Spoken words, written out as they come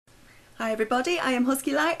Hi everybody, I am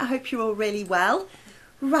Husky Light. I hope you're all really well.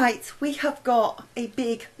 Right, we have got a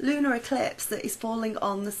big lunar eclipse that is falling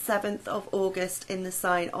on the 7th of August in the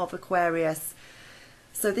sign of Aquarius.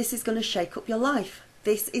 So this is going to shake up your life.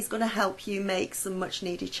 This is going to help you make some much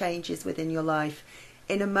needed changes within your life.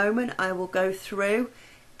 In a moment I will go through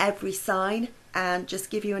every sign and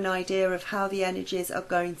just give you an idea of how the energies are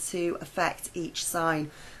going to affect each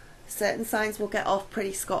sign. Certain signs will get off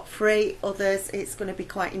pretty scot-free, others it's going to be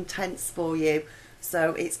quite intense for you,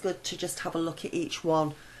 so it's good to just have a look at each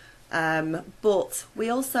one. But we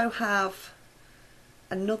also have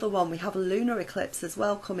another one. We have a lunar eclipse as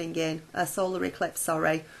well coming in, a solar eclipse,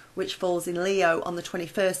 sorry, which falls in Leo on the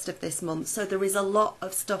 21st of this month, so there is a lot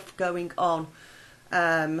of stuff going on.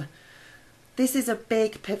 This is a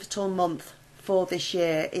big pivotal month for this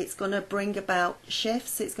year. It's going to bring about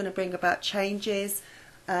shifts, it's going to bring about changes,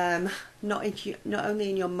 not only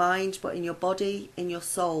in your mind but in your body, in your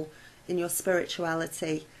soul, in your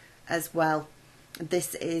spirituality as well.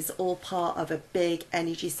 This is all part of a big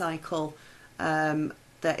energy cycle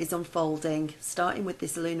that is unfolding, starting with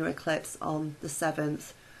this lunar eclipse on the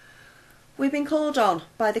 7th. We've been called on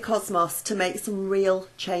by the cosmos to make some real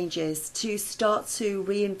changes, to start to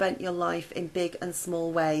reinvent your life in big and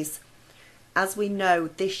small ways. As we know,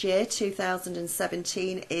 this year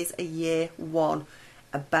 2017 is a year one,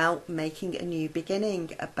 about making a new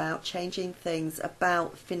beginning, about changing things,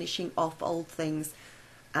 about finishing off old things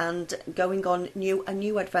and going on a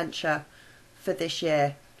new adventure for this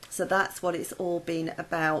year. So that's what it's all been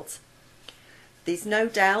about. There's no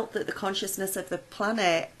doubt that the consciousness of the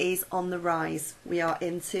planet is on the rise. We are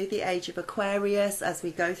into the age of Aquarius. As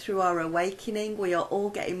we go through our awakening, we are all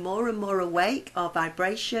getting more and more awake. Our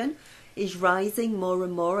vibration is rising more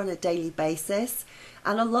and more on a daily basis.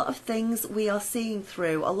 And a lot of things we are seeing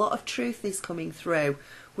through, a lot of truth is coming through.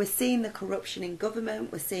 We're seeing the corruption in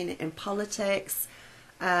government, we're seeing it in politics.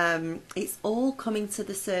 It's all coming to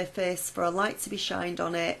the surface for a light to be shined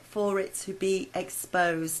on it, for it to be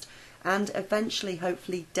exposed and eventually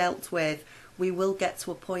hopefully dealt with. We will get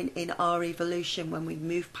to a point in our evolution when we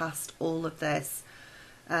move past all of this.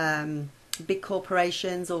 Big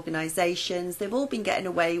corporations, organisations, they've all been getting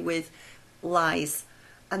away with lies,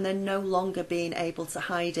 and they're no longer being able to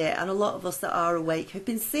hide it. And a lot of us that are awake have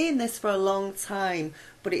been seeing this for a long time,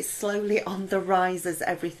 but it's slowly on the rise as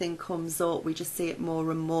everything comes up. We just see it more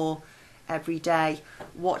and more every day.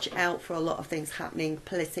 Watch out for a lot of things happening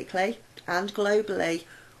politically and globally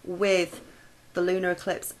with the lunar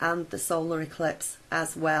eclipse and the solar eclipse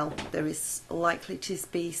as well. There is likely to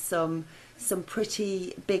be some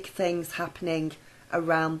pretty big things happening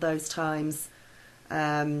around those times.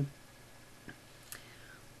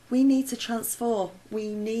 We need to transform. We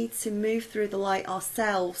need to move through the light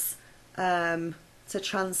ourselves to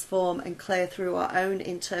transform and clear through our own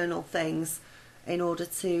internal things in order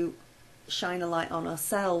to shine a light on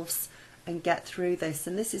ourselves and get through this.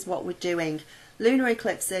 And this is what we're doing. Lunar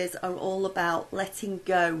eclipses are all about letting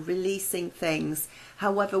go, releasing things.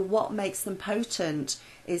 However, what makes them potent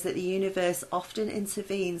is that the universe often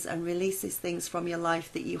intervenes and releases things from your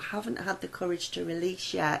life that you haven't had the courage to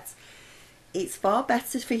release yet. It's far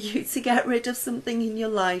better for you to get rid of something in your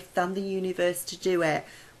life than the universe to do it.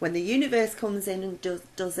 When the universe comes in and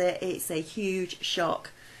does it, it's a huge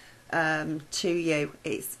shock to you.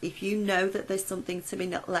 It's, if you know that there's something to be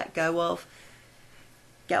let go of,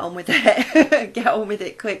 get on with it. Get on with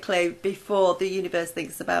it quickly before the universe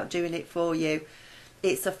thinks about doing it for you.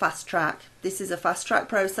 It's a fast track. This is a fast track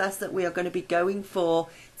process that we are going to be going for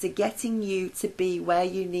to getting you to be where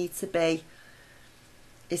you need to be.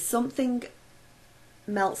 If something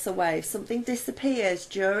melts away, if something disappears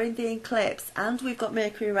during the eclipse, and we've got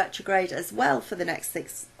Mercury retrograde as well for the next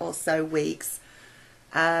 6 or so weeks,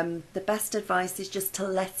 the best advice is just to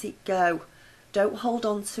let it go. Don't hold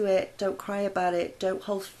on to it, don't cry about it, don't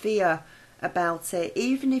hold fear about it.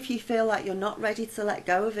 Even if you feel like you're not ready to let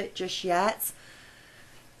go of it just yet,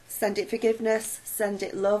 send it forgiveness, send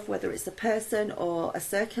it love, whether it's a person or a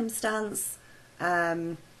circumstance.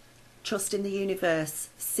 Trust in the universe.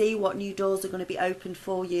 See what new doors are going to be opened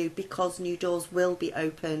for you, because new doors will be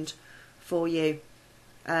opened for you.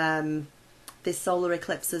 This solar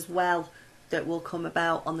eclipse as well that will come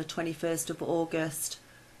about on the 21st of August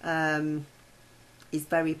is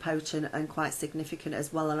very potent and quite significant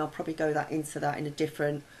as well, and I'll probably go into that in a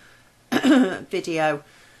different video.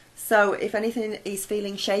 So if anything is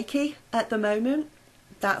feeling shaky at the moment,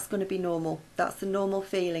 that's going to be normal. That's the normal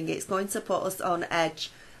feeling. It's going to put us on edge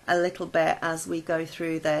a little bit as we go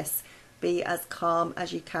through this. Be as calm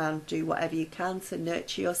as you can. Do whatever you can to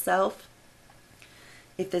nurture yourself.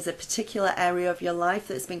 If there's a particular area of your life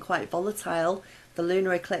that's been quite volatile, The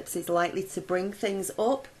lunar eclipse is likely to bring things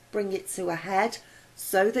up, bring it to a head,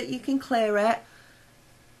 so that you can clear it,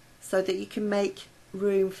 so that you can make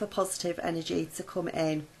room for positive energy to come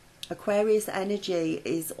in. Aquarius energy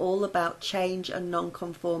is all about change and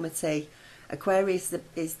non-conformity. Aquarius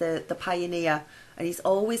is the pioneer, and he's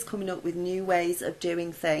always coming up with new ways of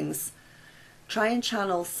doing things. Try and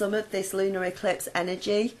channel some of this lunar eclipse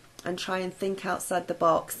energy and try and think outside the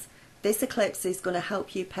box. This eclipse is going to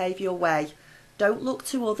help you pave your way. Don't look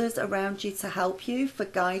to others around you to help you for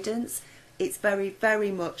guidance. It's very,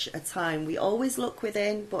 very much a time. We always look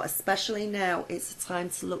within, but especially now, it's a time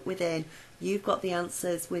to look within. You've got the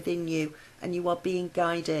answers within you, and you are being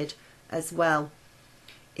guided as well.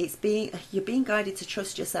 You're being guided to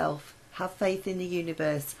trust yourself. Have faith in the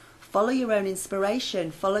universe. Follow your own inspiration.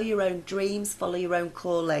 Follow your own dreams. Follow your own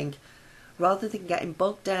calling. Rather than getting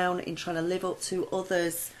bogged down in trying to live up to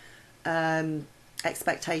others'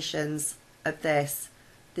 expectations of this.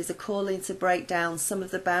 There's a calling to break down some of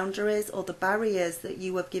the boundaries or the barriers that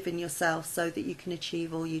you have given yourself so that you can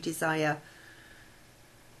achieve all you desire.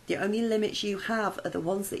 The only limits you have are the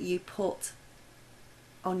ones that you put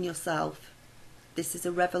on yourself. This is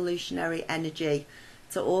a revolutionary energy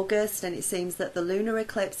to August, and it seems that the lunar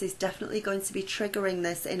eclipse is definitely going to be triggering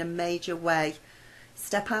this in a major way.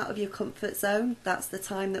 Step out of your comfort zone. That's the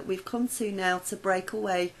time that we've come to now to break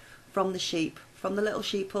away from the sheep, from the little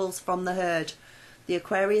sheeples, from the herd. The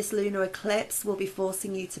Aquarius lunar eclipse will be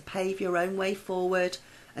forcing you to pave your own way forward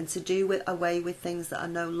and to do away with things that are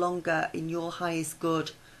no longer in your highest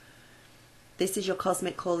good. This is your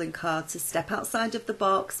cosmic calling card to step outside of the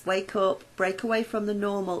box, wake up, break away from the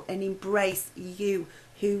normal and embrace you,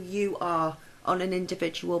 who you are on an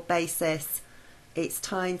individual basis. It's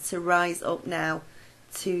time to rise up now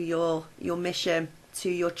to your mission,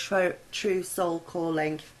 to your true soul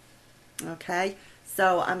calling. Okay,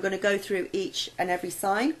 so I'm going to go through each and every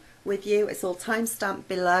sign with you. It's all time stamped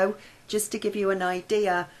below just to give you an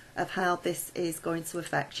idea of how this is going to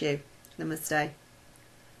affect you. Namaste.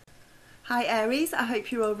 Hi Aries, I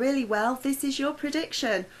hope you're all really well. This is your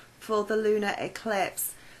prediction for the lunar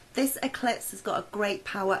eclipse. This eclipse has got a great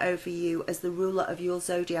power over you as the ruler of your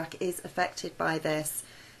zodiac is affected by this.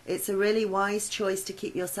 It's a really wise choice to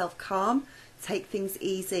keep yourself calm, take things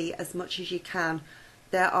easy as much as you can.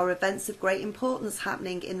 There are events of great importance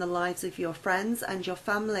happening in the lives of your friends and your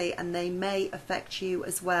family, and they may affect you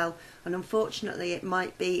as well. And unfortunately, it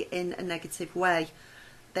might be in a negative way.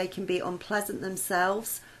 They can be unpleasant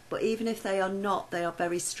themselves, but even if they are not, they are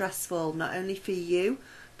very stressful, not only for you,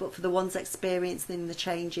 but for the ones experiencing the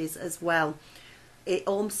changes as well. It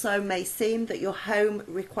also may seem that your home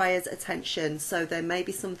requires attention, so there may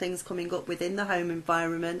be some things coming up within the home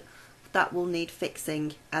environment that will need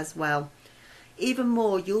fixing as well. Even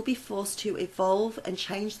more, you'll be forced to evolve and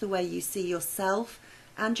change the way you see yourself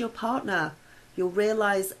and your partner. You'll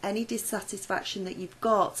realise any dissatisfaction that you've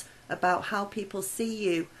got about how people see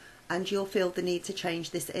you, and you'll feel the need to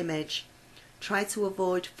change this image. Try to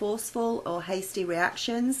avoid forceful or hasty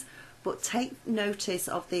reactions, but take notice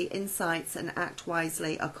of the insights and act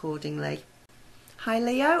wisely accordingly. Hi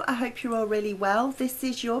Leo, I hope you're all really well. This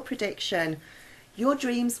is your prediction. Your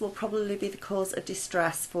dreams will probably be the cause of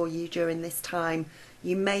distress for you during this time.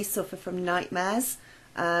 You may suffer from nightmares.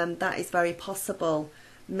 That is very possible.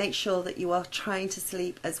 Make sure that you are trying to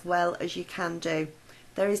sleep as well as you can do.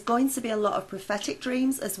 There is going to be a lot of prophetic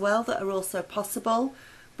dreams as well that are also possible,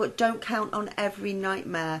 but don't count on every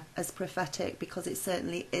nightmare as prophetic, because it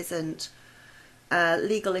certainly isn't.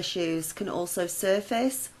 Legal issues can also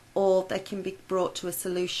surface, or they can be brought to a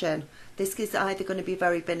solution. This is either going to be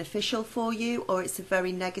very beneficial for you, or it's a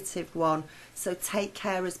very negative one. So take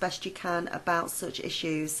care as best you can about such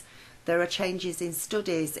issues. There are changes in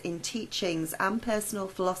studies, in teachings and personal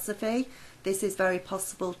philosophy. This is very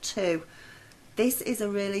possible too. This is a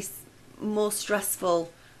really more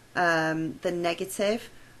stressful than negative,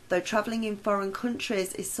 though travelling in foreign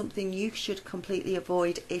countries is something you should completely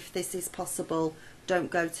avoid if this is possible.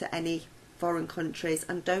 Don't go to any foreign countries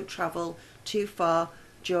and don't travel too far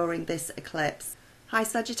during this eclipse. Hi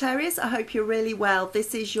Sagittarius, I hope you're really well.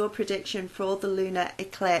 This is your prediction for the lunar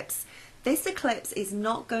eclipse. This eclipse is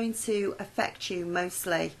not going to affect you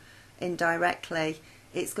mostly indirectly.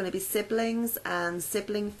 It's going to be siblings and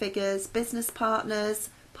sibling figures, business partners,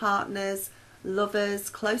 lovers,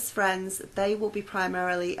 close friends. They will be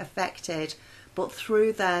primarily affected, but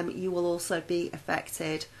through them you will also be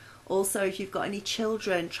affected. Also, if you've got any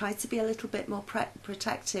children, try to be a little bit more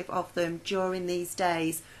protective of them during these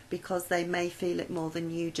days, because they may feel it more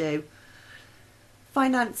than you do.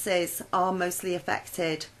 Finances are mostly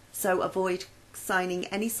affected, so avoid signing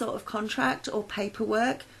any sort of contract or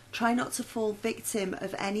paperwork Try not to fall victim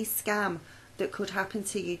of any scam that could happen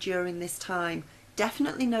to you during this time.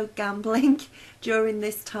 Definitely no gambling during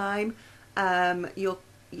this time.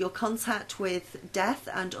 Your contact with death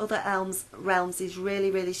and other realms is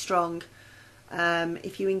really, really strong.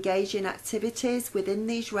 If you engage in activities within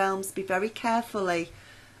these realms, be very carefully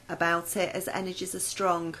about it, as energies are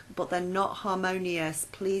strong, but they're not harmonious.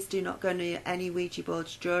 Please do not go near any Ouija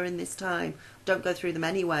boards during this time. Don't go through them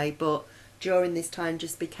anyway, but during this time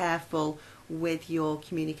just be careful with your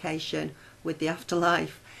communication with the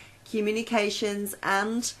afterlife. Communications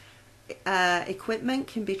and equipment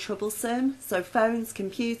can be troublesome, so phones,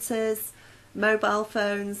 computers, mobile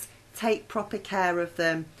phones, take proper care of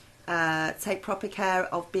them. Take proper care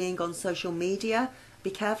of being on social media. Be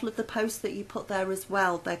careful of the posts that you put there as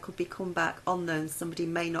well. There could be comeback on them. Somebody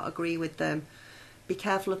may not agree with them. Be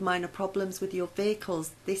careful of minor problems with your vehicles.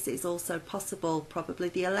 This is also possible, probably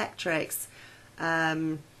the electrics.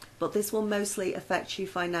 But this will mostly affect you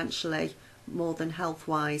financially more than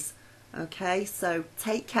health-wise. Okay, so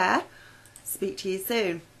take care. Speak to you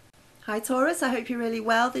soon. Hi Taurus, I hope you're really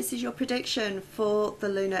well. This is your prediction for the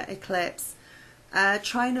lunar eclipse.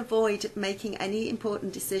 Try and avoid making any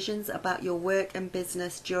important decisions about your work and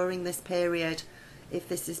business during this period, if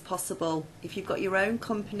this is possible. If you've got your own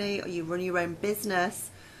company or you run your own business,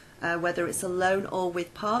 whether it's alone or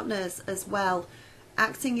with partners as well,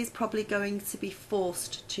 acting is probably going to be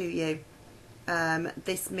forced to you.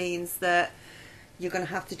 This means that you're going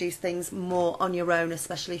to have to do things more on your own,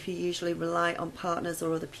 especially if you usually rely on partners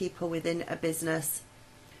or other people within a business.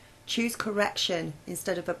 Choose correction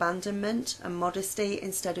instead of abandonment and modesty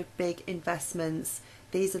instead of big investments.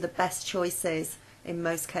 These are the best choices in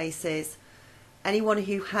most cases. Anyone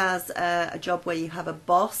who has a job where you have a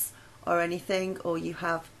boss or anything, or you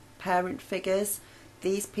have parent figures,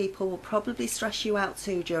 these people will probably stress you out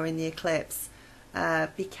too during the eclipse.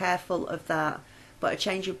 Be careful of that. But a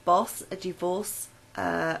change of boss, a divorce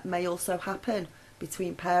may also happen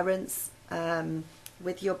between parents,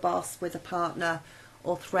 with your boss, with a partner,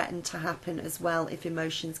 or threaten to happen as well if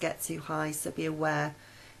emotions get too high, so be aware.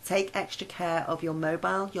 Take extra care of your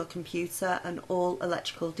mobile, your computer and all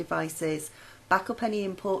electrical devices. Back up any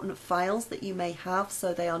important files that you may have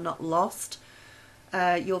so they are not lost.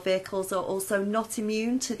 Your vehicles are also not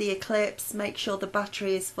immune to the eclipse. Make sure the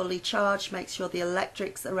battery is fully charged, make sure the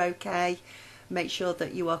electrics are okay, make sure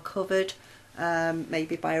that you are covered,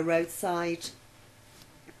 maybe by a roadside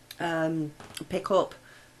pick-up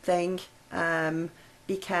thing.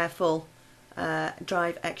 Be careful,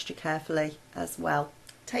 drive extra carefully as well.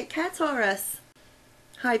 Take care, Taurus.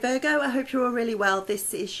 Hi Virgo, I hope you're all really well.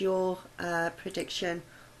 This is your prediction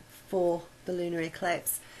for the lunar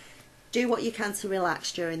eclipse. Do what you can to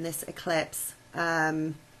relax during this eclipse.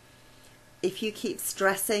 If you keep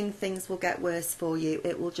stressing, things will get worse for you.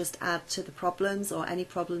 It will just add to the problems, or any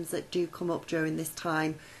problems that do come up during this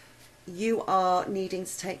time. You are needing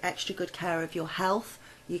to take extra good care of your health.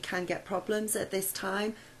 You can get problems at this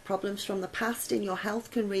time. Problems from the past in your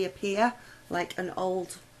health can reappear, like an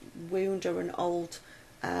old wound or an old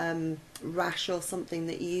rash or something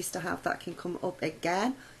that you used to have that can come up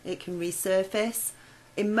again. It can resurface.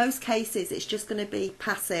 In most cases, it's just going to be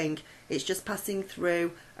passing. It's just passing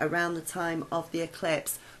through around the time of the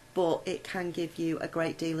eclipse, but it can give you a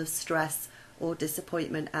great deal of stress or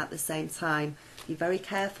disappointment at the same time. Be very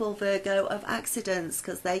careful, Virgo, of accidents,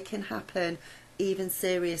 because they can happen, even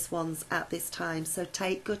serious ones at this time, so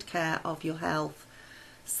take good care of your health.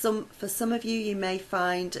 For some of you, you may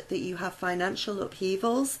find that you have financial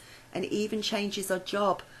upheavals, and even changes of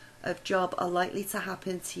job are likely to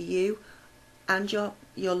happen to you and your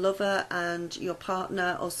lover and your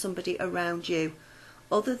partner or somebody around you.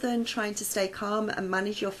 Other than trying to stay calm and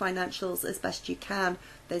manage your financials as best you can,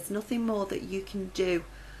 there's nothing more that you can do.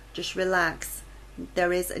 Just relax.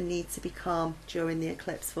 There is a need to be calm during the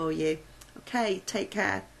eclipse for you. Okay, take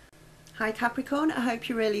care. Hi Capricorn, I hope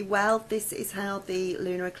you're really well. This is how the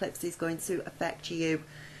lunar eclipse is going to affect you.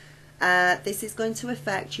 This is going to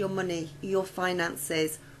affect your money, your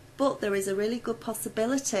finances, but there is a really good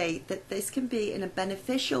possibility that this can be in a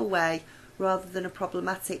beneficial way rather than a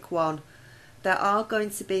problematic one. There are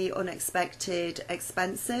going to be unexpected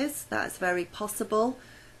expenses. That's very possible.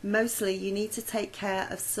 Mostly you need to take care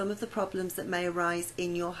of some of the problems that may arise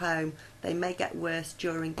in your home. They may get worse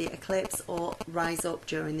during the eclipse or rise up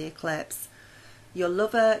during the eclipse. Your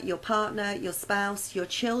lover, your partner, your spouse, your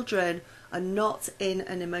children are not in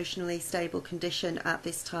an emotionally stable condition at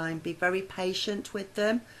this time. Be very patient with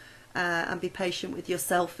them and be patient with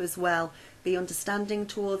yourself as well. Be understanding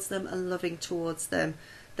towards them and loving towards them.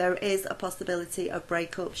 There is a possibility of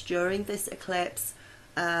breakups during this eclipse,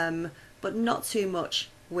 but not too much.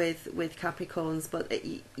 with Capricorns, but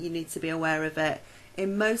you need to be aware of it.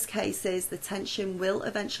 In most cases, the tension will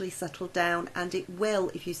eventually settle down, and it will,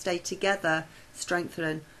 if you stay together,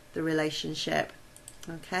 strengthen the relationship.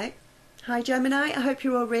 Okay. Hi Gemini, I hope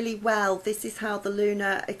you're all really well. This is how the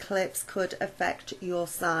lunar eclipse could affect your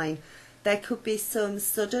sign. There could be some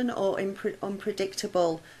sudden or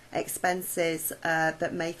unpredictable expenses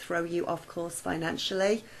that may throw you off course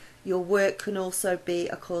financially. Your work can also be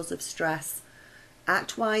a cause of stress.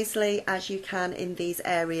 Act wisely as you can in these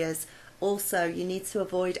areas. Also, you need to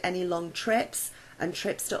avoid any long trips and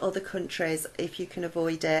trips to other countries if you can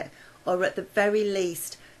avoid it, or at the very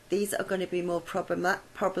least, these are going to be more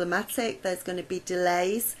problematic. There's going to be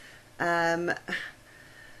delays. They're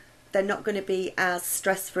not going to be as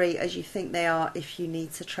stress-free as you think they are if you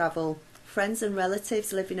need to travel. Friends and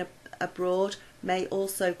relatives living abroad may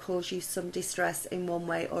also cause you some distress in one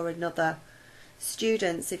way or another.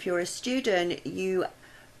 Students, if you're a student, you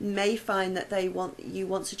may find that you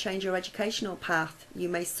want to change your educational path. You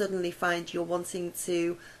may suddenly find you're wanting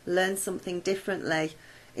to learn something differently.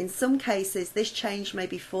 In some cases, this change may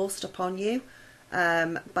be forced upon you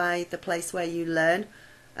by the place where you learn,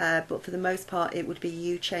 but for the most part, it would be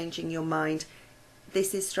you changing your mind.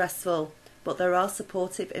 This is stressful, but there are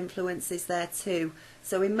supportive influences there too.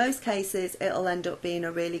 So in most cases, it'll end up being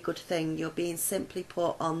a really good thing. You're being simply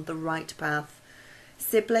put on the right path.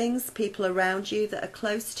 Siblings, people around you that are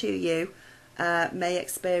close to you, may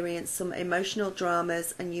experience some emotional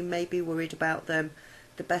dramas, and you may be worried about them.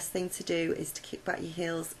 The best thing to do is to kick back your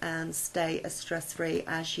heels and stay as stress-free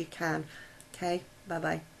as you can. Okay,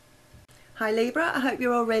 bye-bye. Hi Libra, I hope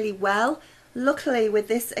you're all really well. Luckily with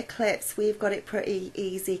this eclipse, we've got it pretty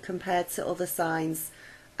easy compared to other signs.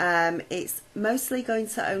 It's mostly going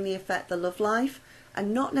to only affect the love life,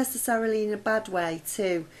 and not necessarily in a bad way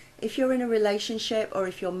too. If you're in a relationship or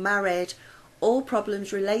if you're married, all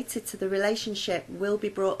problems related to the relationship will be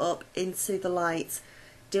brought up into the light.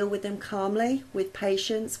 Deal with them calmly, with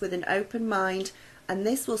patience, with an open mind, and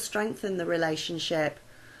this will strengthen the relationship.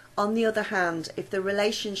 On the other hand, if the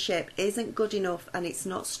relationship isn't good enough and it's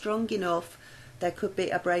not strong enough, there could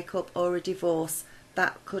be a breakup or a divorce.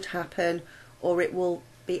 That could happen, or it will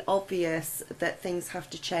be obvious that things have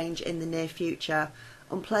to change in the near future.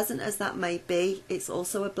 Unpleasant as that may be, it's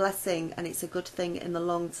also a blessing, and it's a good thing in the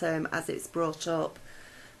long term as it's brought up.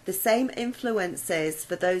 The same influences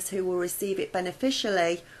for those who will receive it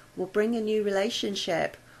beneficially will bring a new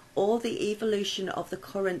relationship or the evolution of the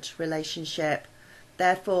current relationship.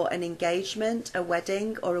 Therefore, an engagement, a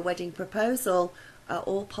wedding or a wedding proposal are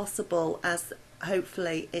all possible as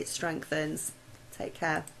hopefully it strengthens. Take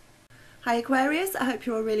care. Hi Aquarius, I hope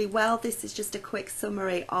you're all really well. This is just a quick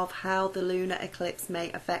summary of how the lunar eclipse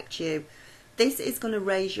may affect you. This is going to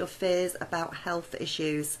raise your fears about health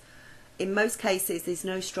issues. In most cases, there's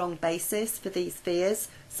no strong basis for these fears,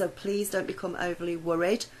 so please don't become overly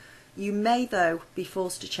worried. You may, though, be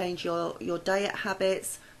forced to change your diet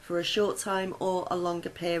habits for a short time or a longer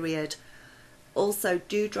period. Also,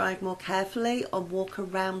 do drive more carefully or walk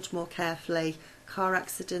around more carefully. Car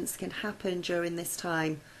accidents can happen during this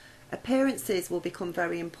time. Appearances will become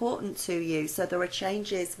very important to you, so there are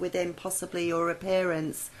changes within possibly your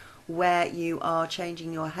appearance where you are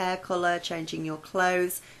changing your hair colour, changing your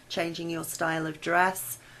clothes, changing your style of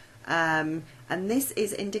dress, and this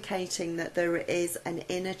is indicating that there is an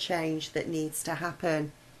inner change that needs to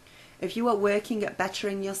happen. If you are working at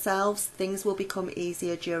bettering yourselves, things will become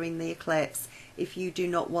easier during the eclipse. If you do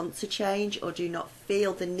not want to change or do not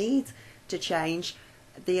feel the need to change,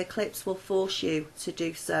 the eclipse will force you to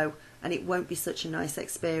do so, and it won't be such a nice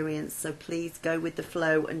experience. So please go with the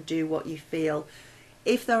flow and do what you feel.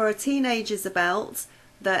 If there are teenagers about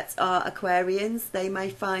that are Aquarians, they may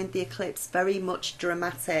find the eclipse very much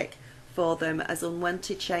dramatic for them, as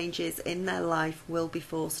unwanted changes in their life will be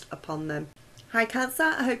forced upon them. Hi Cancer,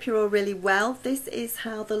 I hope you're all really well. This is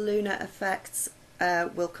how the lunar effects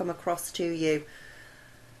will come across to you.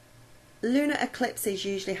 Lunar eclipses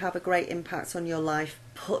usually have a great impact on your life,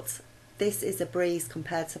 but this is a breeze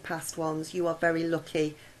compared to past ones. You are very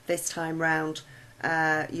lucky this time round.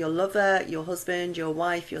 Your lover, your husband, your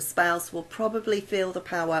wife, your spouse will probably feel the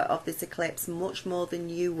power of this eclipse much more than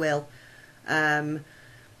you will. And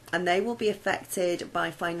they will be affected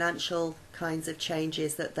by financial kinds of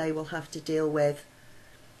changes that they will have to deal with.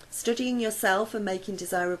 Studying yourself and making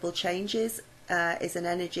desirable changes is an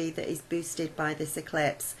energy that is boosted by this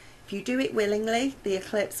eclipse. If you do it willingly, the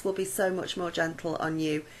eclipse will be so much more gentle on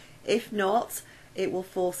you. If not, it will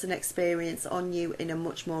force an experience on you in a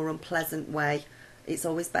much more unpleasant way. It's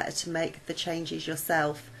always better to make the changes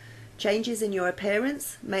yourself. Changes in your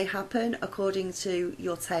appearance may happen according to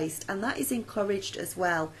your taste, and that is encouraged as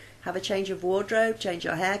well. Have a change of wardrobe, change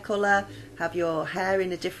your hair colour, have your hair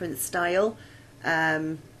in a different style.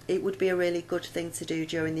 It would be a really good thing to do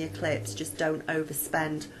during the eclipse. Just don't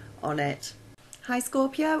overspend on it. Hi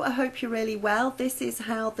Scorpio, I hope you're really well. This is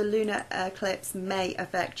how the lunar eclipse may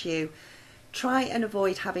affect you. Try and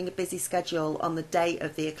avoid having a busy schedule on the day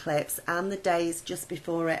of the eclipse and the days just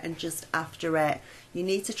before it and just after it. You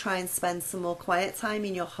need to try and spend some more quiet time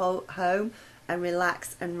in your home and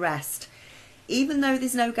relax and rest. Even though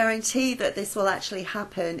there's no guarantee that this will actually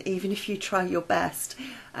happen, even if you try your best,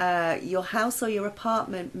 your house or your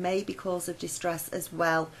apartment may be cause of distress as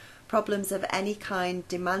well. Problems of any kind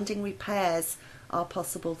demanding repairs are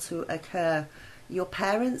possible to occur. Your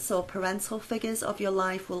parents or parental figures of your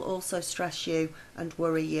life will also stress you and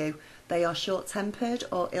worry you. They are short-tempered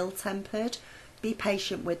or ill-tempered. Be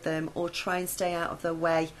patient with them or try and stay out of their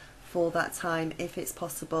way for that time if it's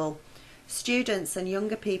possible. Students and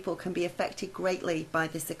younger people can be affected greatly by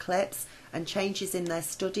this eclipse, and changes in their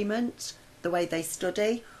studiment, the way they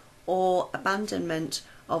study, or abandonment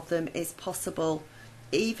of them is possible.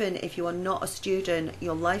 Even if you are not a student,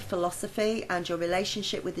 your life philosophy and your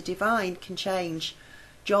relationship with the divine can change.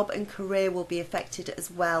 Job and career will be affected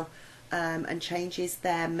as well, and changes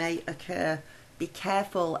there may occur. Be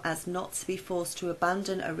careful as not to be forced to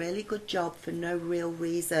abandon a really good job for no real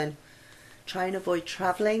reason. Try and avoid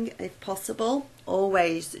travelling if possible,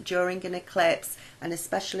 always during an eclipse, and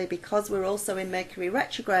especially because we're also in Mercury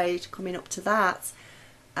retrograde coming up to that,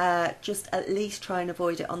 just at least try and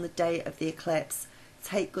avoid it on the day of the eclipse.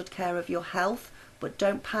 Take good care of your health, but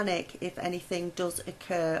don't panic if anything does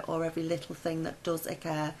occur, or every little thing that does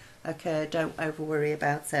occur, don't over worry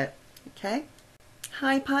about it. Okay?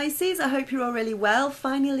 Hi Pisces, I hope you're all really well.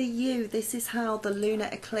 Finally you, this is how the lunar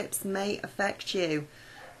eclipse may affect you.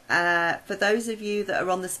 For those of you that are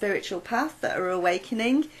on the spiritual path, that are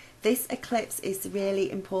awakening, this eclipse is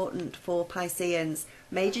really important for Pisceans.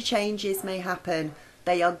 Major changes may happen.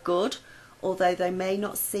 They are good, although they may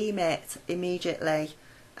not seem it immediately.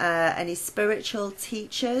 Any spiritual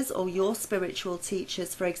teachers or your spiritual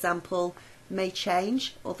teachers, for example, may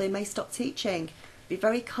change or they may stop teaching. Be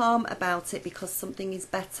very calm about it because something is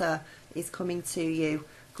better is coming to you.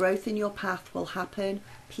 Growth in your path will happen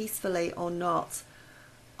peacefully or not.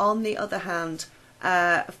 On the other hand,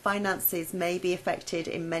 finances may be affected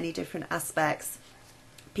in many different aspects.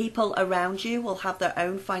 People around you will have their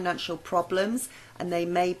own financial problems and they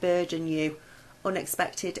may burden you.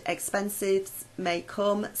 Unexpected expenses may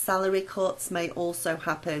come, salary cuts may also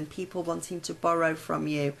happen, people wanting to borrow from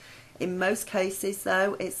you. In most cases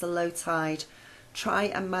though, it's a low tide. Try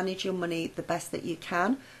and manage your money the best that you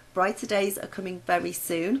can. Brighter days are coming very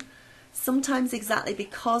soon, sometimes exactly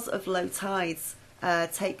because of low tides.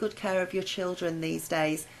 Take good care of your children these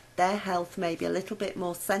days. Their health may be a little bit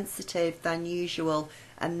more sensitive than usual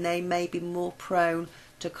and they may be more prone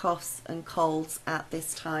to coughs and colds at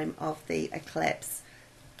this time of the eclipse.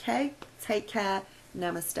 Okay, take care.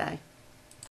 Namaste.